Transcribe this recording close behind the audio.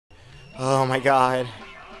Oh my god.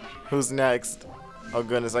 Who's next? Oh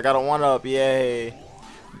goodness, I got a 1-up. Yay.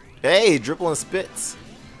 Hey, Dribble and Spits.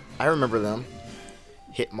 I remember them.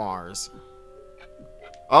 Hit Mars.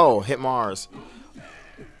 Oh, hit Mars.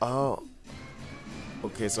 Oh.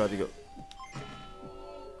 Okay, so I have to go.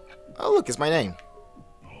 Oh, look, it's my name.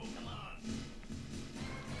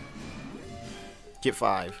 Get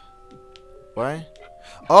 5. What?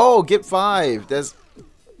 Oh, get 5. That's.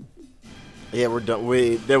 Yeah, we're done.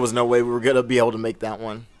 There was no way we were gonna be able to make that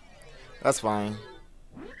one. That's fine.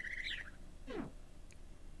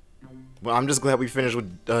 Well, I'm just glad we finished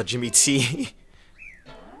with Jimmy T.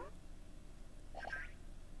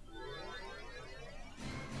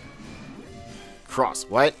 Cross.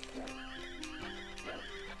 What?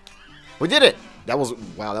 We did it! That was,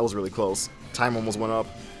 wow, that was really close. Time almost went up.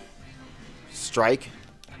 Strike.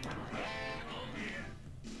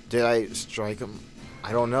 Did I strike him?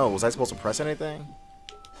 I don't know. Was I supposed to press anything?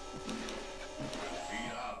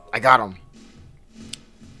 I got him.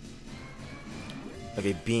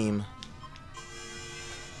 Okay, beam.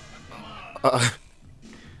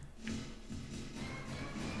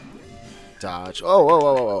 Dodge. Oh, whoa,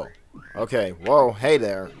 whoa, whoa, whoa. Okay, whoa, hey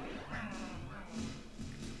there.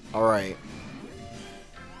 Alright.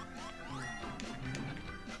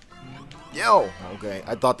 Yo! Okay,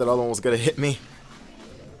 I thought that other one was gonna hit me.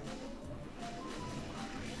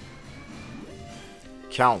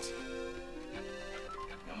 Count.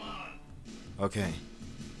 Okay.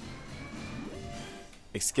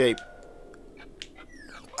 Escape.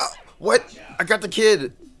 What? I got the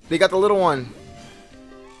kid. They got the little one.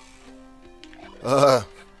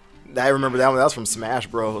 I remember that one. That was from Smash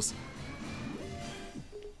Bros.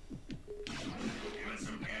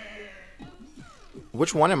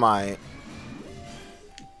 Which one am I?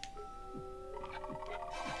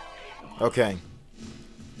 Okay.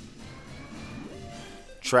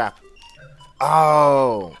 Trap.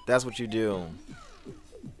 Oh, that's what you do.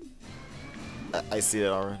 I see it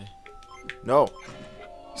already. No.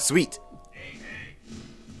 Sweet.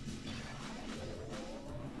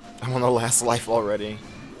 I'm on the last life already.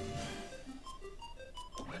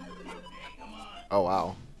 Oh,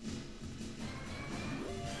 wow.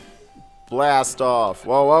 Blast off.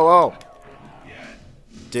 Whoa, whoa,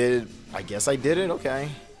 whoa. I guess I did it? Okay.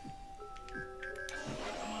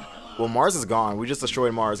 Well, Mars is gone. We just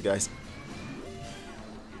destroyed Mars, guys.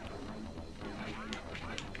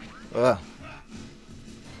 Ugh.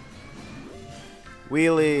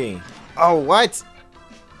 Wheelie. Oh, what?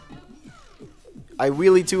 I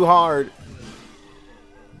wheelie too hard.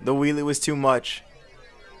 The wheelie was too much.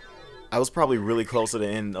 I was probably really close to the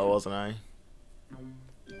end, though, wasn't I?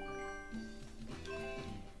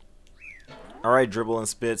 Alright, Dribble and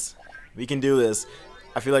Spits. We can do this.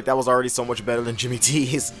 I feel like that was already so much better than Jimmy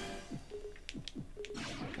T's.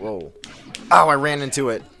 Whoa. Oh, I ran into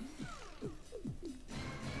it.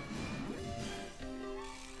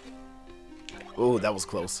 Oh, that was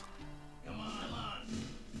close.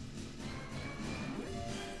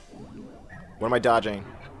 What am I dodging?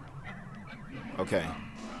 Okay.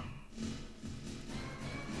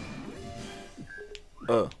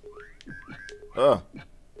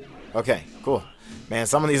 Okay, cool. Man,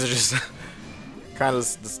 some of these are just kind of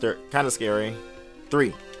scary.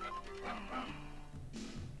 3.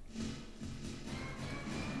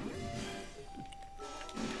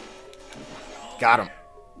 Got him.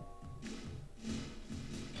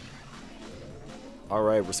 All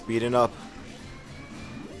right, we're speeding up.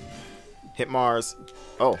 Hit Mars.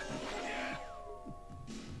 Oh.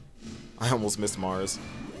 I almost missed Mars.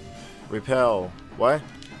 Repel. What?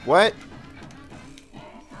 What?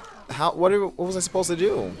 How? What was I supposed to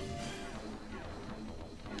do?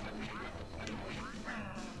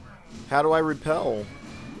 How do I repel?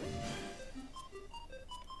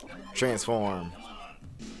 Transform.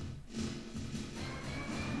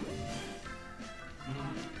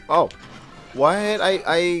 Oh. What?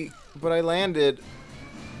 But I landed.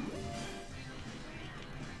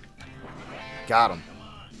 Got him.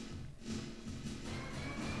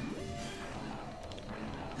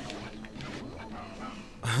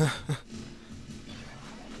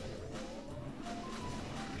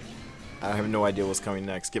 I have no idea what's coming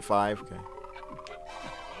next. Get 5? Okay.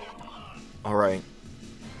 Alright.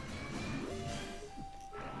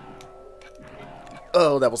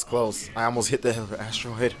 Oh, that was close. I almost hit the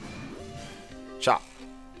asteroid. Chop.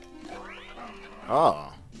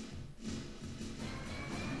 Oh.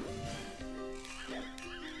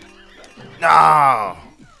 No! I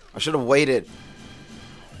should have waited.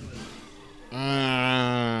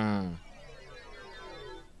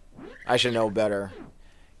 I should know better.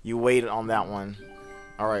 You waited on that one.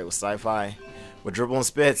 Alright, with Sci-Fi. With Dribble and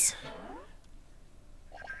Spits.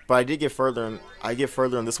 But I did get further, and I get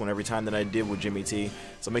further in this one every time than I did with Jimmy T.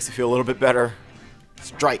 So it makes me feel a little bit better.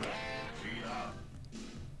 Strike.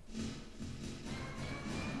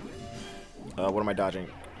 What am I dodging?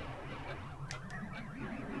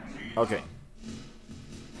 Okay.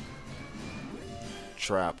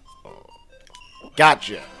 Trap. Oh.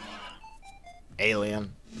 Gotcha.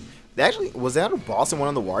 Alien. Actually, was that a boss in one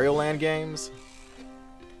of the Wario Land games?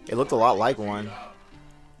 It looked a lot like one.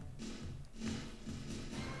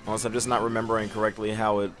 Unless I'm just not remembering correctly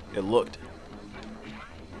how it looked.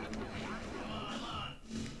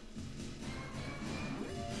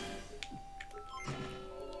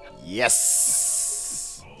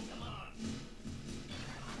 Yes!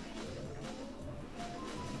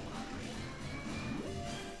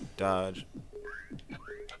 Dodge.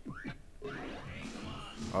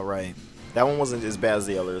 Alright. That one wasn't as bad as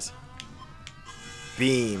the others.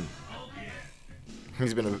 Beam.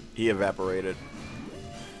 He evaporated.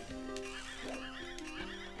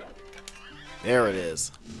 There it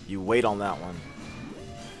is. You wait on that one.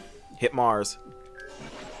 Hit Mars.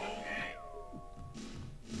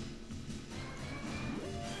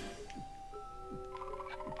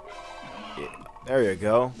 Yeah, there you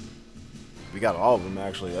go. We got all of them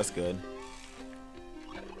actually. That's good.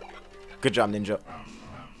 Good job, Ninja.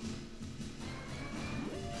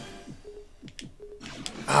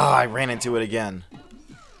 Ah, I ran into it again.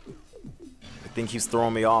 The thing keeps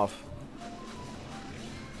throwing me off.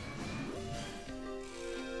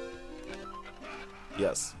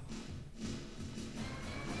 Yes.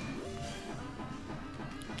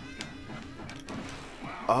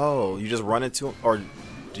 Oh, you just run into him? Or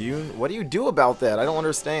do you... What do you do about that? I don't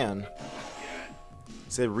understand. It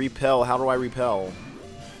said repel. How do I repel?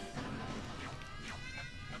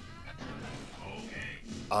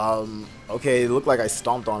 Okay, it looked like I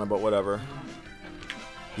stomped on it, but whatever.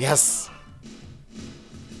 Yes!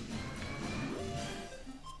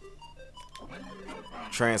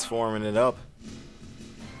 Transforming it up.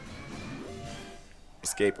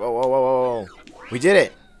 Escape. Whoa, whoa, whoa, whoa, whoa. We did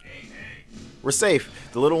it! We're safe.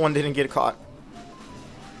 The little one didn't get caught.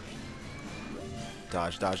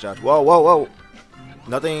 Dodge, dodge, dodge. Whoa, whoa, whoa!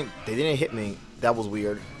 Nothing. They didn't hit me. That was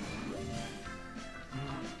weird.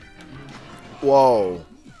 Whoa.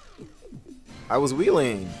 I was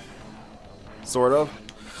wheeling. Sort of.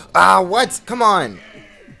 Ah, what? Come on!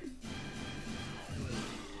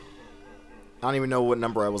 I don't even know what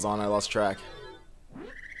number I was on. I lost track.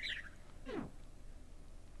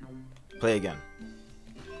 Play again.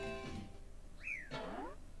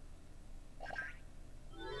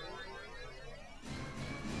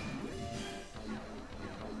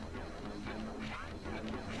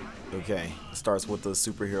 Okay, it starts with the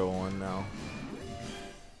superhero one now.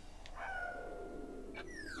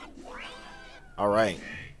 Alright.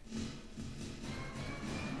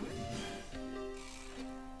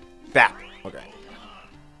 Bap! Okay.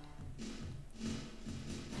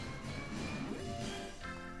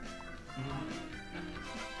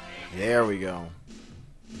 There we go.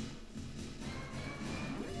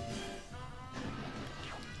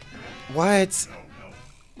 What?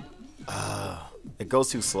 It goes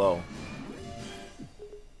too slow.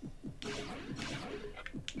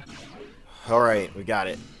 Alright, we got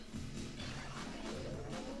it.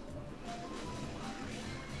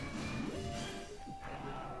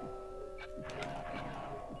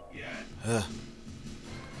 Ugh.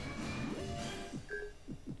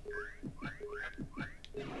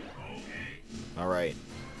 Alright.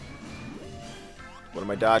 What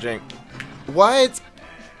am I dodging? What?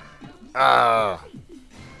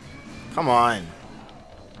 Come on.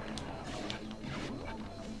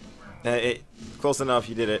 Close enough,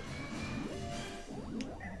 you did it.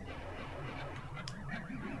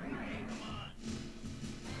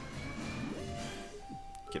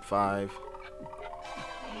 Get 5.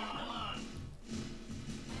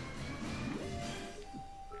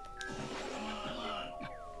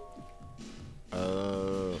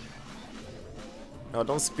 No,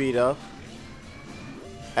 don't speed up.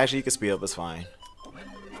 Actually, you can speed up, it's fine.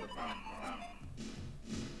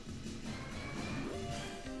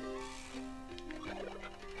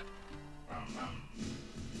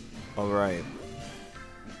 Alright.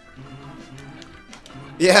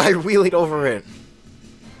 Yeah, I wheelied over it.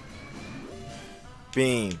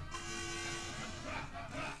 Beam.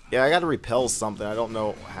 Yeah, I gotta repel something. I don't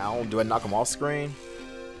know how. Do I knock him off screen?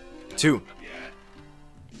 2.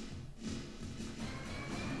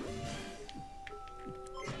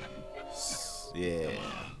 Yeah.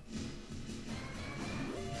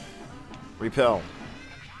 Repel.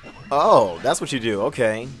 Oh, that's what you do.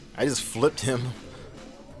 Okay. I just flipped him.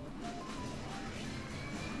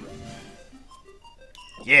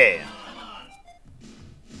 Yeah.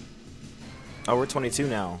 Oh, we're 22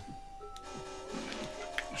 now.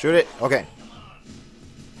 Shoot it. Okay.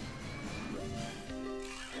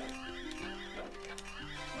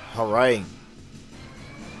 All right.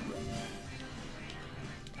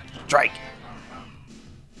 Strike.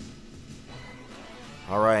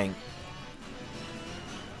 All right.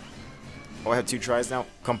 Oh, I have 2 tries now.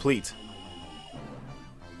 Complete.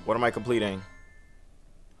 What am I completing?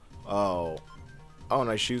 Oh. Oh, and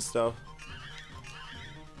I shoot stuff.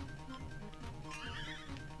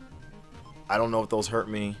 I don't know if those hurt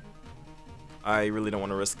me. I really don't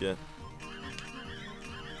want to risk it.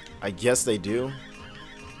 I guess they do.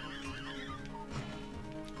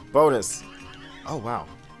 Bonus. Oh, wow.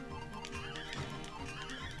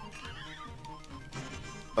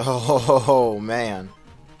 Oh, man.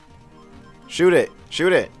 Shoot it.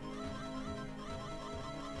 Shoot it.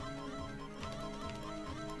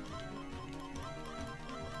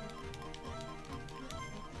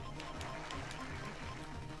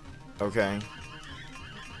 Okay.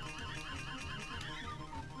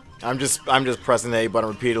 I'm just pressing the A button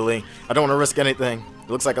repeatedly. I don't want to risk anything. It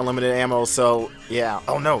looks like unlimited ammo, so yeah.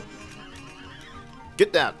 Oh no.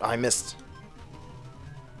 Get that. I missed.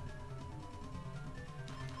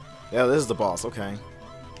 Yeah, this is the boss. Okay.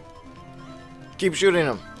 Keep shooting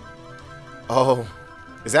him. Oh.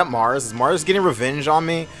 Is that Mars? Is Mars getting revenge on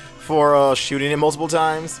me for shooting him multiple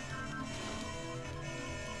times?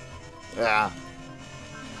 Yeah.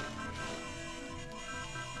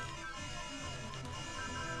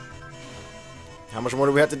 How much more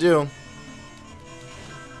do we have to do?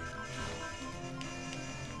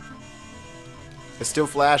 It's still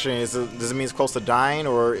flashing. Does it mean it's close to dying,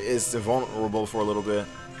 or is it vulnerable for a little bit?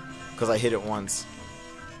 Because I hit it once.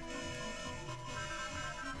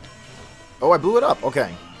 Oh, I blew it up.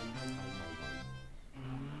 Okay.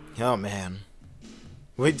 Oh, man.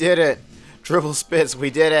 We did it. Triple spits. We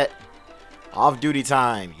did it. Off-duty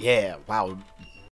time. Yeah. Wow.